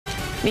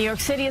New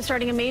York City is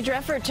starting a major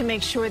effort to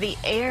make sure the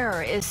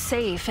air is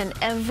safe in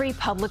every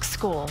public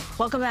school.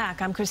 Welcome back.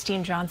 I'm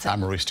Christine Johnson. I'm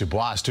Maurice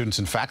Dubois. Students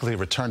and faculty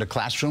return to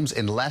classrooms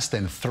in less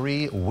than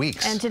 3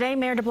 weeks. And today,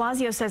 Mayor de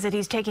Blasio says that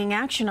he's taking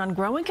action on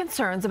growing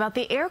concerns about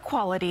the air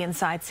quality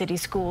inside city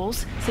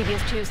schools. CBS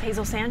 2's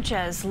Hazel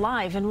Sanchez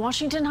live in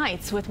Washington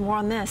Heights with more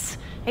on this.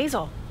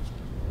 Hazel.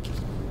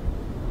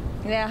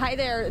 Yeah, hi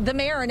there. The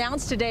mayor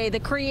announced today the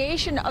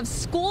creation of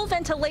school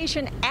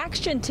ventilation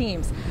action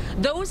teams.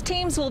 Those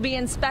teams will be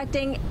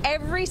inspecting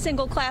every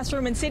single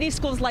classroom in city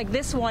schools like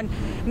this one,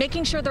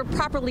 making sure they're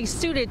properly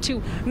suited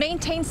to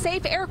maintain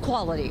safe air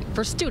quality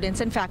for students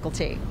and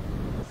faculty.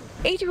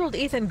 8-year-old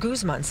Ethan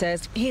Guzman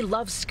says he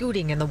loves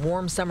scooting in the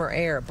warm summer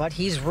air, but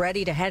he's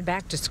ready to head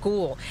back to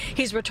school.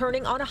 He's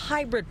returning on a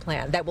hybrid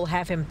plan that will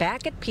have him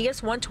back at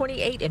PS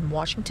 128 in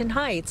Washington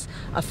Heights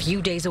a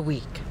few days a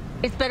week.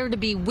 It's better to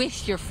be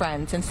with your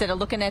friends instead of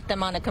looking at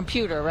them on a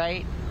computer,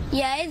 right?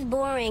 Yeah, it's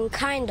boring,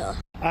 kinda.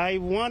 I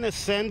want to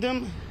send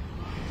them,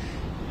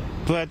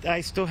 but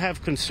I still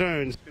have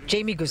concerns.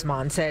 Jamie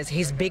Guzman says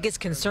his biggest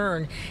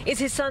concern is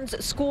his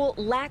son's school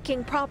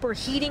lacking proper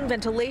heating,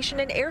 ventilation,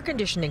 and air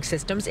conditioning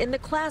systems in the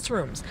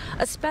classrooms,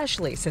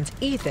 especially since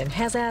Ethan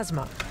has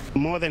asthma.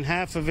 More than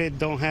half of it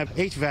don't have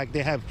HVAC,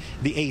 they have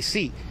the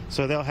AC,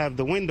 so they'll have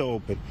the window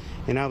open.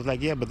 And I was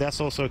like, yeah, but that's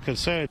also a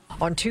concern.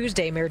 On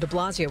Tuesday, Mayor de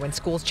Blasio and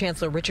Schools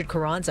Chancellor Richard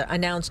Carranza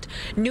announced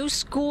new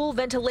school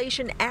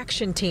ventilation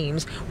action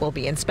teams will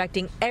be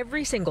inspecting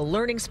every single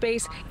learning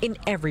space in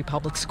every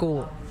public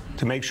school.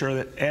 To make sure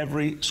that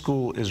every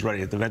school is ready,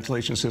 that the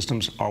ventilation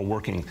systems are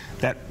working,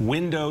 that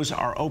windows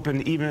are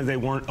open even if they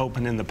weren't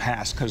open in the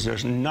past, because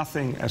there's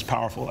nothing as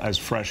powerful as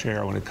fresh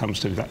air when it comes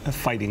to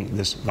fighting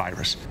this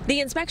virus. The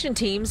inspection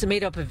teams,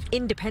 made up of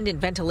independent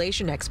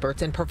ventilation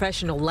experts and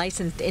professional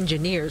licensed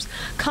engineers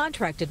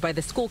contracted by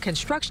the School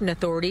Construction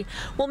Authority,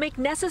 will make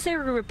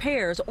necessary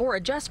repairs or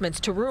adjustments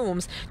to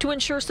rooms to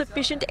ensure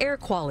sufficient air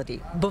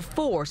quality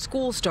before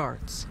school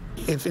starts.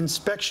 If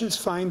inspections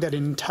find that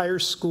an entire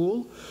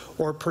school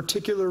or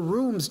particular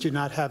rooms do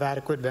not have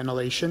adequate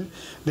ventilation,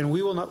 then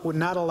we will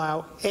not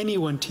allow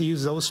anyone to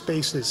use those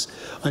spaces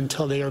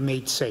until they are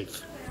made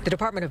safe. The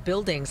Department of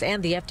Buildings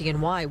and the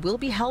FDNY will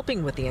be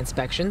helping with the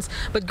inspections,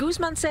 but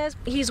Guzman says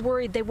he's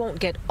worried they won't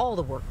get all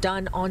the work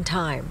done on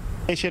time.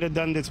 They should have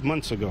done this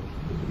months ago,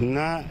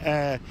 not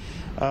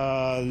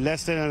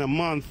less than a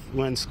month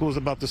when school's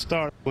about to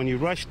start. When you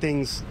rush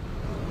things,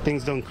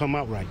 things don't come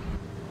out right.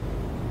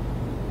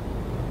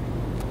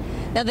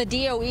 Now, the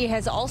DOE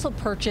has also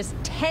purchased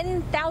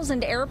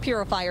 10,000 air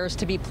purifiers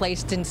to be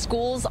placed in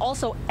schools.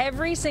 Also,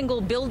 every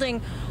single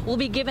building will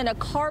be given a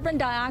carbon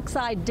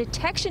dioxide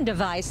detection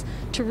device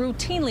to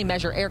routinely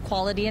measure air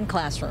quality in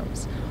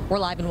classrooms. We're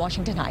live in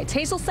Washington Heights.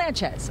 Hazel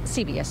Sanchez,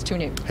 CBS 2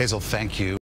 News. Hazel, thank you.